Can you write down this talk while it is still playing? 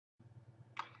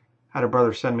Had a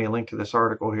brother send me a link to this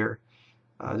article here.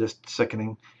 Just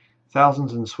sickening.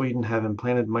 Thousands in Sweden have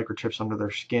implanted microchips under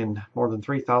their skin. More than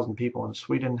 3,000 people in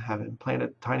Sweden have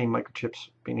implanted tiny microchips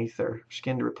beneath their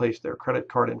skin to replace their credit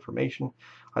card information,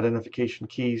 identification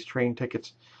keys, train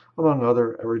tickets, among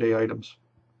other everyday items.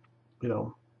 You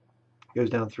know, goes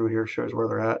down through here, shows where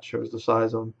they're at, shows the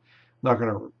size of them. I'm not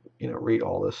going to, read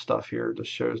all this stuff here. It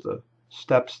just shows the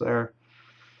steps there.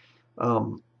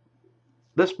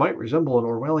 This might resemble an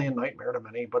Orwellian nightmare to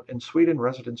many, but in Sweden,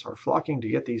 residents are flocking to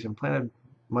get these implanted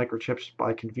microchips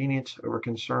by convenience over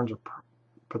concerns of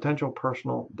potential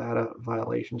personal data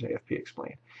violations, AFP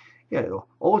explained. Yeah,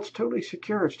 oh, it's totally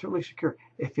secure. It's totally secure.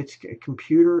 If it's a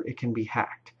computer, it can be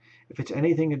hacked. If it's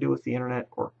anything to do with the internet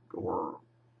or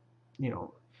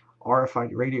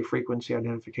RFID radio frequency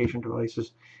identification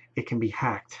devices, it can be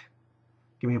hacked.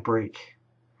 Give me a break.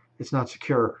 It's not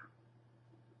secure,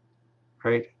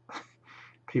 right?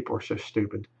 People are so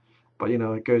stupid. But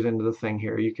it goes into the thing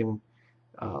here. You can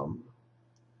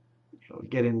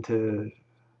get into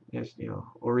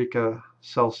Ulrika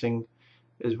Selsing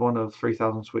is one of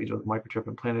 3,000 Swedes with a microchip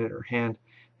implanted in her hand,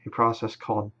 a process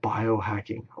called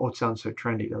biohacking. Oh, it sounds so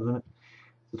trendy, doesn't it?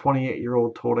 The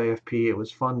 28-year-old told AFP it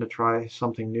was fun to try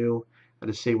something new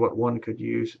and to see what one could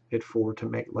use it for to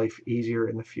make life easier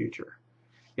in the future.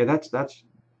 Yeah, that's a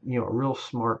real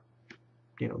smart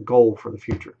goal for the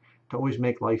future, to always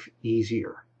make life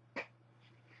easier.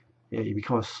 Yeah, you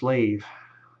become a slave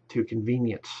to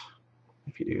convenience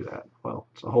if you do that. Well,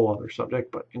 it's a whole other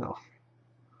subject, but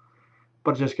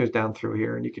but it just goes down through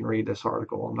here, and you can read this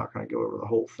article. I'm not going to go over the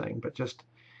whole thing, but just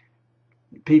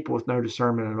people with no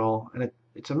discernment at all. And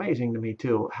it's amazing to me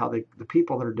too how the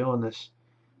people that are doing this,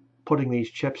 putting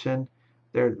these chips in,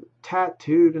 they're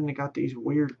tattooed and they got these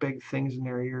weird big things in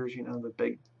their ears, the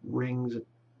big rings that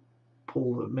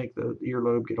make the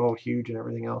earlobe get all huge and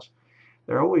everything else.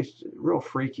 They're always real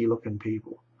freaky looking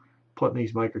people putting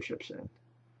these microchips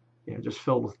in, just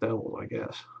filled with devils, I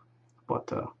guess.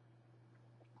 But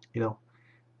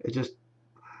it just,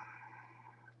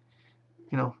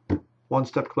 one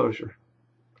step closer.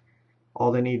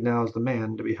 All they need now is the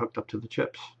man to be hooked up to the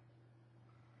chips.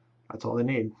 That's all they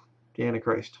need. The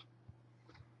Antichrist.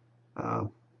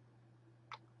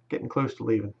 Getting close to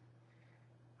leaving.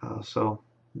 So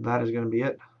that is going to be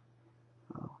it.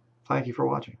 Thank you for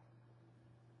watching.